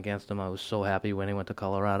playing against him. I was so happy when he went to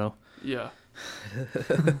Colorado. Yeah.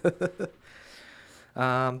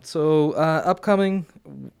 Upcoming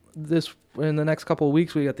in the next couple of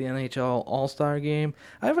weeks, we got the NHL All-Star Game.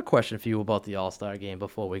 I have a question for you about the All-Star Game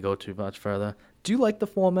before we go too much further. Do you like the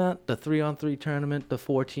format, the 3-on-3 tournament, the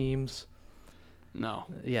 4 teams? No.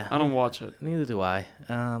 Yeah. I don't watch it. Neither do I.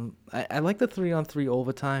 I like the 3-on-3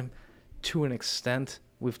 overtime to an extent.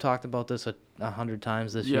 We've talked about this 100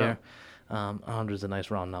 times this year. 100 is a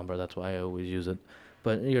nice round number. That's why I always use it.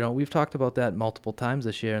 But, we've talked about that multiple times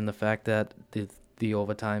this year, and the fact that the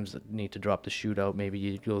overtimes need to drop the shootout. Maybe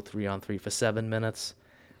you go 3-on-3 for 7 minutes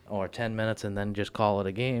or 10 minutes and then just call it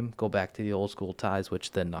a game. Go back to the old school ties,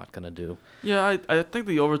 which they're not going to do. Yeah, I think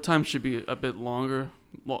the overtime should be a bit longer.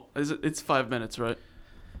 Well, it's 5 minutes, right?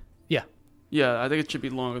 Yeah. Yeah, I think it should be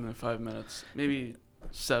longer than 5 minutes. Maybe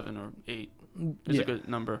 7 or 8 is a good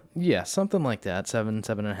number. Yeah, something like that.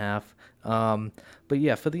 7.5. But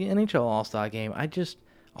yeah, for the NHL All-Star Game,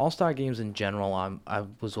 All-Star games in general, I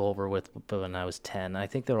was over with when I was 10. I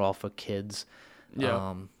think they're all for kids.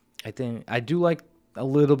 Yeah. I think I do like a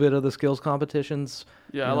little bit of the skills competitions.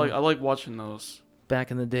 Yeah, I like watching those. Back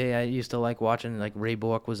in the day, I used to like watching, like Ray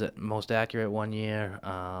Bourque was at most accurate one year.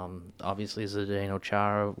 Obviously, Zdeno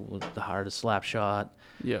Chara was the hardest slap shot.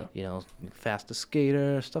 Yeah. Fastest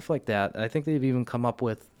skater, stuff like that. I think they've even come up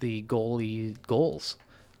with the goalie goals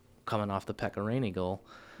coming off the Pekka Rinne goal.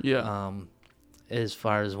 Yeah. As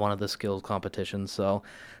far as one of the skills competitions. So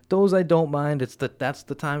those I don't mind. That's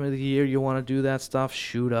the time of the year you want to do that stuff,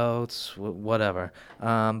 shootouts, whatever.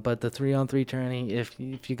 But the 3-on-3 tourney, if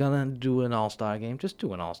you're gonna do an All-Star game, just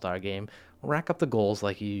do an All-Star game. Rack up the goals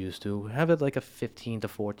like you used to. Have it like a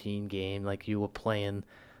 15-14 game, like you were playing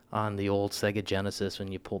on the old Sega Genesis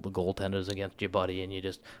when you pulled the goaltenders against your buddy and you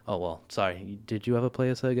just. Oh well, sorry. Did you ever play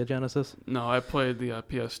a Sega Genesis? No, I played the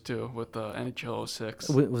PS2 with NHL 06.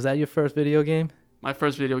 Was that your first video game? My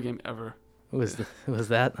first video game ever. Was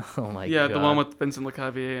that? Oh my god. Yeah, the one with Vincent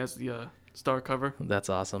Lecavalier as the star cover. That's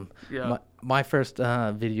awesome. Yeah. My first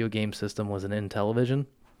video game system was an Intellivision.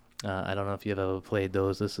 I don't know if you've ever played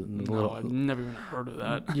those. This is I've never even heard of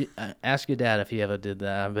that. Ask your dad if he ever did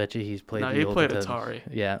that. I bet you he's played. No, he played Atari.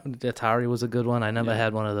 Yeah, Atari was a good one. I never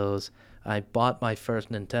had one of those. I bought my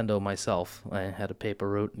first Nintendo myself. I had a paper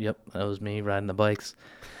route. Yep, that was me riding the bikes.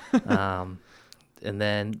 And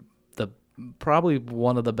then probably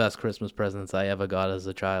one of the best Christmas presents I ever got as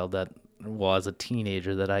a child that was a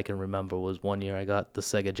teenager that I can remember was one year I got the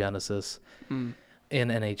Sega Genesis in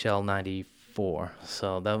NHL 94.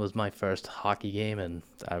 So that was my first hockey game, and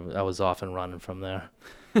I was off and running from there.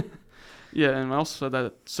 Yeah, and I also had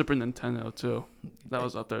that Super Nintendo too. That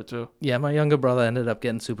was up there too. Yeah, my younger brother ended up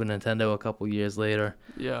getting Super Nintendo a couple years later.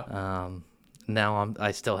 Yeah. Now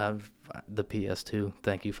I still have the PS2.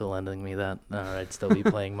 Thank you for lending me that. I'd still be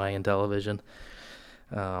playing my Intellivision.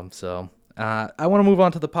 I want to move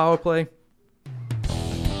on to the power play.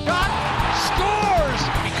 Scores!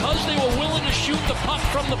 Because they were willing to shoot the puck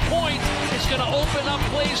from the point, it's going to open up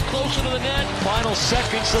plays closer to the net. Final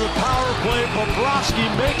seconds of the power play. Bobrovsky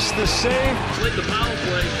makes the save. Played the power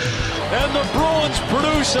play. And the Bruins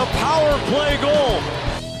produce a power play goal.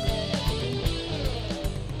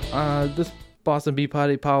 This Boston Bee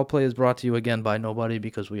Party Power Play is brought to you again by nobody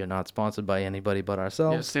because we are not sponsored by anybody but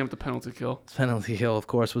ourselves. Yeah, same with the penalty kill. Penalty kill, of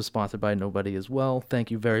course, was sponsored by nobody as well.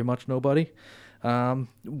 Thank you very much, nobody.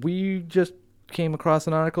 We just came across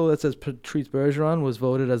an article that says Patrice Bergeron was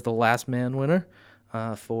voted as the last man winner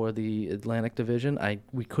for the Atlantic Division.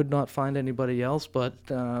 We could not find anybody else, but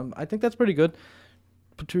I think that's pretty good.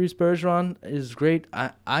 Patrice Bergeron is great.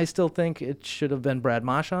 I still think it should have been Brad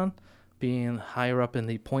Marchand being higher up in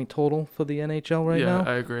the point total for the NHL right now.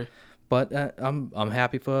 Yeah, I agree. But I'm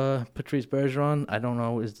happy for Patrice Bergeron. I don't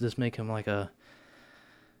know, does this make him like he's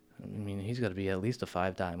got to be at least a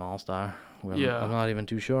 5-time All-Star. I'm not even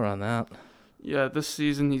too sure on that. Yeah, this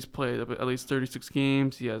season he's played at least 36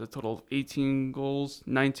 games. He has a total of 18 goals,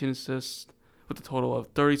 19 assists, with a total of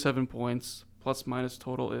 37 points. Plus minus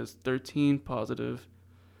total is 13 positive.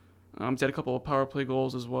 He's had a couple of power play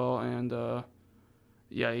goals as well, and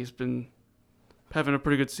yeah, he's been having a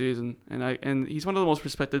pretty good season. And he's one of the most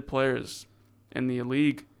respected players in the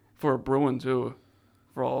league for a Bruin too,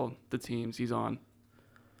 for all the teams he's on.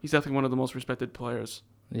 He's definitely one of the most respected players.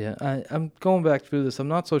 Yeah, I'm going back through this. I'm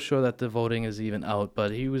not so sure that the voting is even out,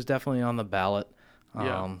 but he was definitely on the ballot.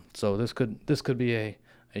 Yeah. So this could be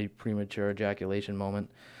a premature ejaculation moment.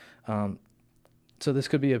 So this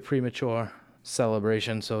could be a premature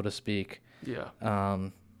celebration, so to speak. Yeah.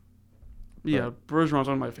 Yeah, Bergeron's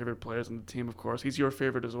one of my favorite players on the team, of course. He's your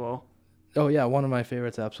favorite as well. Oh yeah, one of my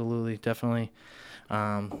favorites, absolutely, definitely.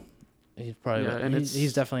 He's probably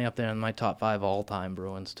he's definitely up there in my top 5 all-time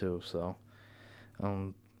Bruins too. So,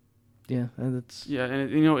 yeah, and it's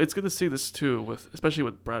and it's good to see this too, especially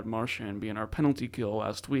with Brad Marchand being our penalty kill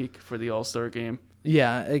last week for the All-Star game.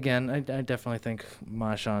 Yeah, again, I definitely think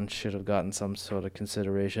Marchand should have gotten some sort of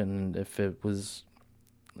consideration.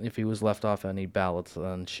 If he was left off any ballots,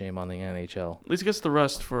 then shame on the NHL. At least he gets the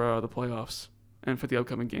rest for the playoffs and for the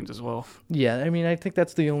upcoming games as well. Yeah, I mean, I think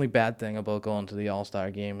that's the only bad thing about going to the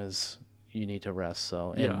All-Star game is you need to rest.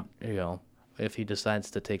 So, and, if he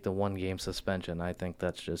decides to take the 1-game suspension, I think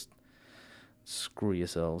that's just screw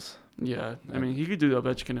yourselves. Yeah, I mean, he could do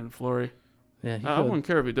Ovechkin and Fleury. Yeah, I wouldn't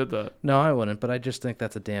care if he did that. No, I wouldn't, but I just think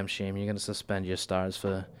that's a damn shame. You're going to suspend your stars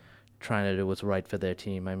for trying to do what's right for their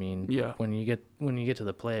team. I mean, when you get to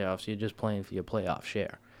the playoffs, you're just playing for your playoff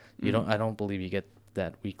share. I don't believe you get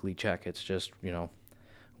that weekly check. It's just,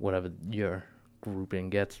 whatever your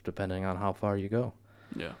grouping gets depending on how far you go.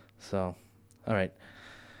 Yeah. So, all right.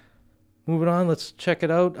 Moving on, let's check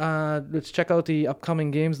it out. Let's check out the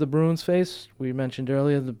upcoming games the Bruins face. We mentioned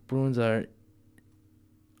earlier the Bruins are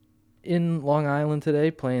in Long Island today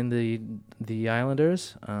playing the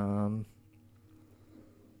Islanders.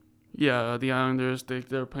 The Islanders,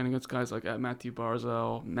 they're playing against guys like Matthew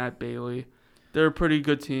Barzal, Matt Bailey. They're a pretty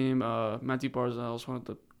good team. Matthew Barzal is one of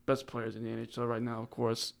the best players in the NHL right now, of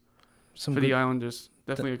course. The Islanders,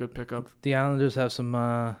 definitely a good pickup. The Islanders have some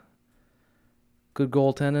good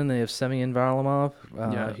goaltending. They have Semyon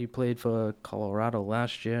Varlamov. He played for Colorado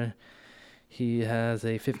last year. He has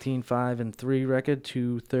a 15-5-3 record,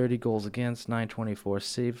 230 goals against, 924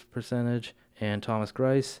 save percentage. And Thomas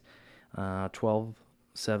Greiss, 12-7-0,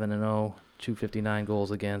 259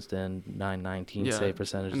 goals against, and 919 save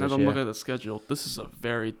percentage and this then year. look at the schedule. This is a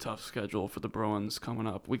very tough schedule for the Bruins coming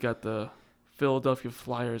up. We got the Philadelphia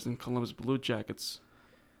Flyers and Columbus Blue Jackets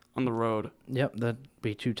on the road. Yep, that'd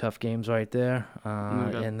be 2 tough games right there.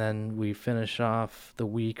 And then we finish off the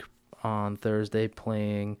week on Thursday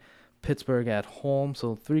playing Pittsburgh at home.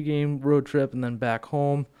 So 3-game road trip and then back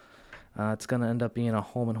home. It's going to end up being a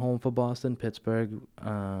home-and-home for Boston, Pittsburgh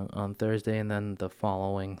on Thursday, and then the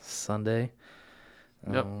following Sunday.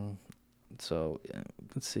 So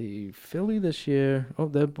let's see. Philly this year,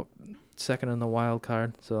 they're second in the wild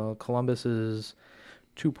card. So Columbus is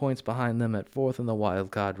 2 points behind them at 4th in the wild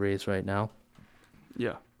card race right now.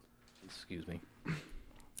 Yeah. Excuse me.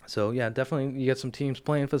 So, yeah, definitely you get some teams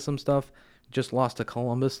playing for some stuff. Just lost to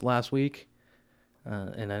Columbus last week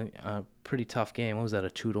in a pretty tough game. What was that, a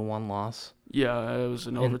 2-1 loss? Yeah, it was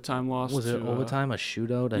an overtime loss. Was it overtime, a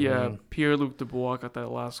shootout? I mean, Pierre-Luc Dubois got that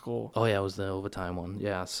last goal. Oh, yeah, it was the overtime one.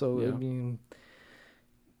 Yeah, so, I mean,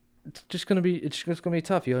 it's just gonna be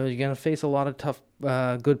tough. You're gonna face a lot of tough,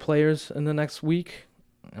 good players in the next week,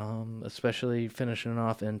 especially finishing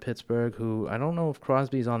off in Pittsburgh, who I don't know if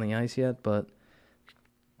Crosby's on the ice yet, but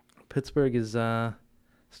Pittsburgh is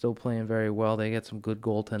still playing very well. They get some good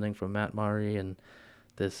goaltending from Matt Murray, and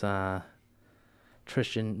this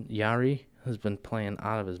Tristan Jarry has been playing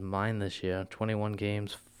out of his mind this year. 21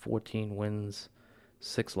 games, 14 wins,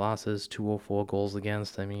 6 losses, 204 goals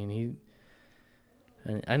against. I mean,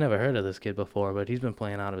 I never heard of this kid before, but he's been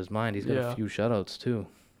playing out of his mind. He's got a few shutouts too.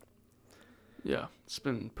 Yeah, it's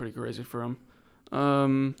been pretty crazy for him.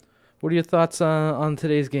 What are your thoughts on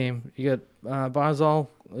today's game? You got Barzal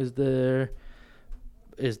is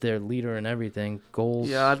their leader in everything. Goals.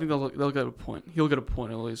 Yeah, I think they'll get a point. He'll get a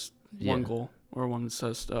point, at least one goal or one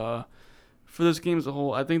assist. For this game as a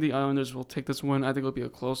whole, I think the Islanders will take this win. I think it'll be a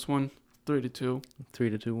close one, 3-2.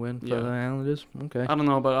 3-2 win for the Islanders. Okay. I don't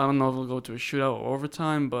know if it'll go to a shootout or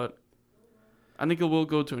overtime, but I think it will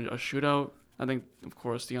go to a shootout. I think, of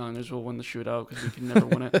course, the Islanders will win the shootout because we can never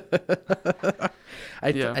win it.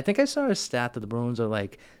 I think I saw a stat that the Bruins are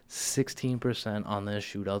like 16% on their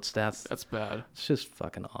shootout stats. That's bad. It's just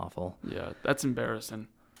fucking awful. Yeah, that's embarrassing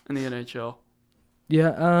in the NHL.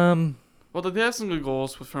 Yeah, Well, they have some good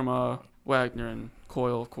goals from Wagner and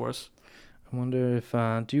Coyle, of course. I wonder if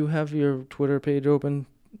do you have your Twitter page open?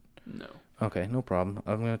 No. Okay, no problem.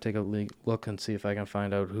 I'm gonna take a look and see if I can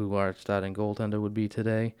find out who our starting goaltender would be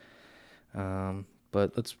today.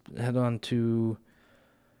 But let's head on to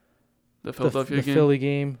The Philadelphia the game. Philly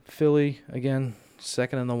game. Philly again,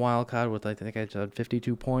 second in the wild card with I think I said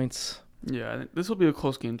 52 points. Yeah, I think this will be a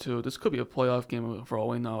close game too. This could be a playoff game for all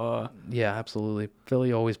we know. Yeah, absolutely.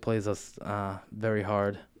 Philly always plays us very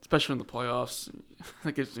hard. Especially in the playoffs.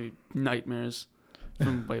 That gives me nightmares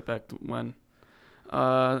from way back to when.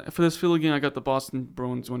 For this Philly game, I got the Boston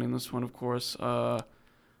Bruins winning this one, of course. It'll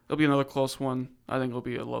be another close one. I think it'll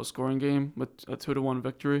be a low-scoring game with a 2-1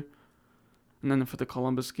 victory. And then for the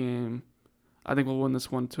Columbus game, I think we'll win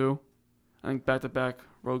this one too. I think back-to-back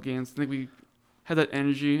road games. I think we had that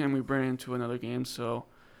energy and we bring it into another game. So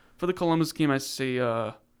for the Columbus game, I see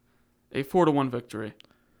a 4-1 victory.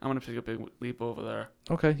 I'm going to take a big leap over there.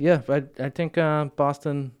 Okay, yeah. I think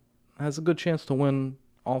Boston has a good chance to win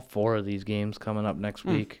all 4 of these games coming up next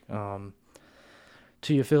week. To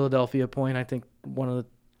your Philadelphia point, I think one of the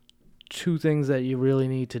 2 things that you really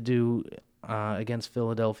need to do against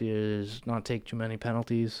Philadelphia is not take too many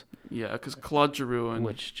penalties. Yeah, because Claude Giroux and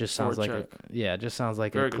which just sounds like Very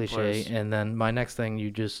a good cliche. players. And then my next thing, you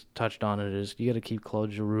just touched on it, is you got to keep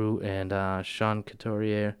Claude Giroux and Sean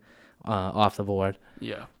Couturier off the board.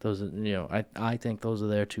 Yeah. Those are, I think those are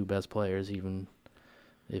their 2 best players, even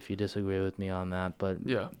if you disagree with me on that. But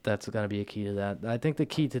Yeah. that's going to be a key to that. I think the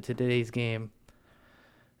key to today's game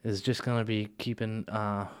is just going to be keeping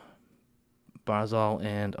Barzal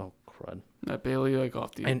and crud. Bailey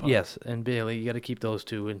off the And puck. yes, and Bailey, you got to keep those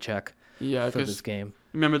 2 in check Yeah, for this because game.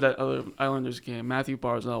 remember that other Islanders game? Matthew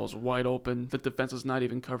Barzal was wide open. The defense was not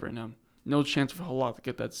even covering him. No chance for Halak to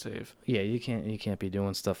get that save. Yeah, you can't be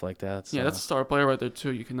doing stuff like that. So. Yeah, that's a star player right there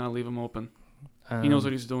too. You cannot leave him open. He knows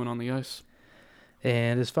what he's doing on the ice.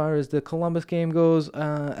 And as far as the Columbus game goes,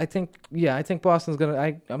 I think Boston's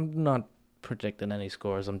gonna. I'm not predicting any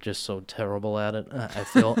scores. I'm just so terrible at it.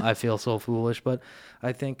 I feel so foolish. But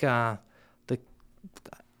I think I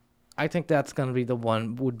think that's gonna be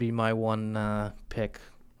would be my one pick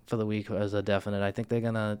for the week as a definite. I think they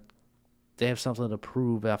have something to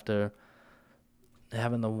prove after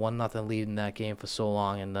having the 1-0 lead in that game for so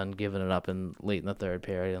long and then giving it up late in the third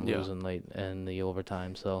period and losing late in the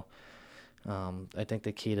overtime. So I think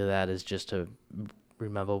the key to that is just to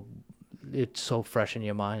remember it's so fresh in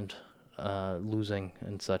your mind, losing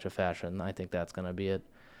in such a fashion. I think that's going to be it.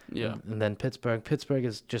 Yeah. And then Pittsburgh. Pittsburgh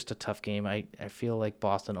is just a tough game. I feel like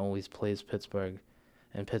Boston always plays Pittsburgh,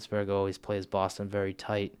 and Pittsburgh always plays Boston very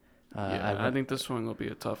tight. I think this one will be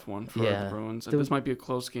a tough one for Yeah. the Bruins. This might be a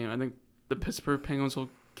close game. I think the Pittsburgh Penguins will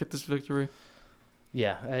get this victory.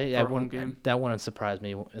 Yeah, that wouldn't surprise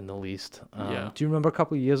me in the least. Yeah. Do you remember a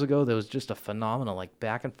couple of years ago there was just a phenomenal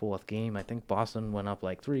back and forth game? I think Boston went up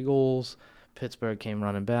 3 goals. Pittsburgh came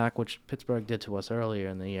running back, which Pittsburgh did to us earlier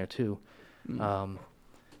in the year too.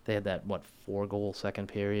 They had that 4-goal second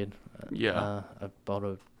period.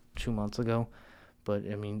 About 2 months ago. But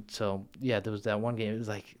I mean, so yeah, there was that one game. It was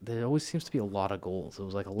there always seems to be a lot of goals. It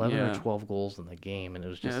was 11 or 12 goals in the game, and it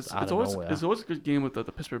was just out of nowhere. It's always a good game with the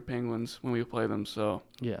Pittsburgh Penguins when we play them. So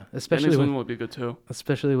yeah, this especially one will be good too.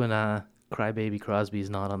 Especially when Crybaby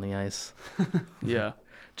Crosby's not on the ice. Yeah,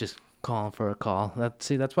 just calling for a call.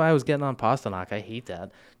 That's why I was getting on Pasternak. I hate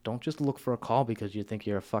that. Don't just look for a call because you think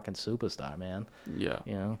you're a fucking superstar, man. Yeah.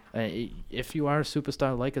 If you are a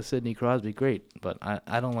superstar like a Sidney Crosby, great. But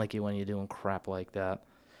I don't like it when you're doing crap like that.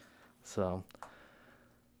 So,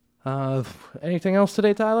 anything else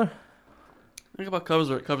today, Tyler? I think about covers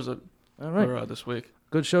it All right. for this week.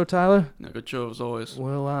 Good show, Tyler. Yeah, good show as always.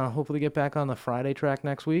 We'll hopefully get back on the Friday track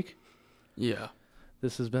next week. Yeah.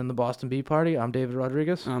 This has been the Boston Bee Party. I'm David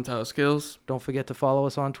Rodriguez. I'm Tyler Scales. Don't forget to follow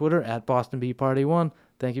us on Twitter at Boston Bee Party 1.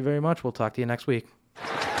 Thank you very much. We'll talk to you next week.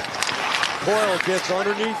 Coyle gets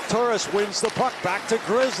underneath. Turris wins the puck back to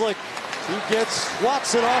Grizzly. He gets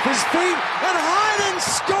Watson off his feet, and Heinen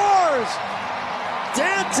scores!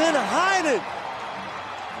 Danton Heinen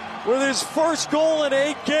with his first goal in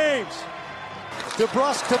 8 games.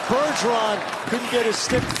 DeBrusk to Bergeron. Couldn't get his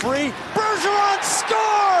stick free. Bergeron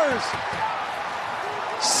scores!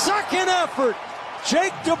 Second effort.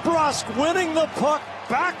 Jake DeBrusk winning the puck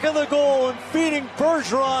back of the goal and feeding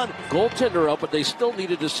Bergeron. Goaltender out, but they still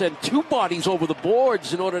needed to send 2 bodies over the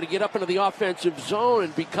boards in order to get up into the offensive zone.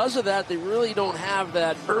 And because of that, they really don't have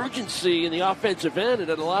that urgency in the offensive end.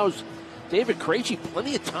 And it allows David Krejci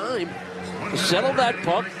plenty of time to settle that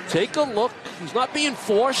puck, take a look. He's not being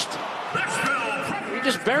forced. He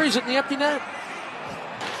just buries it in the empty net.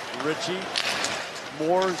 Ritchie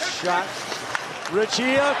Moore's shot.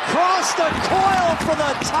 Ritchie across the coil for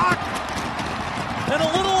the tuck. And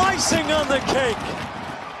a little icing on the cake.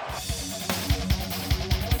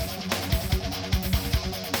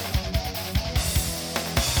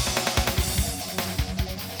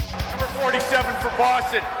 Number 47 for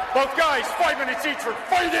Boston. Both guys, 5 minutes each for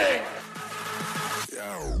fighting.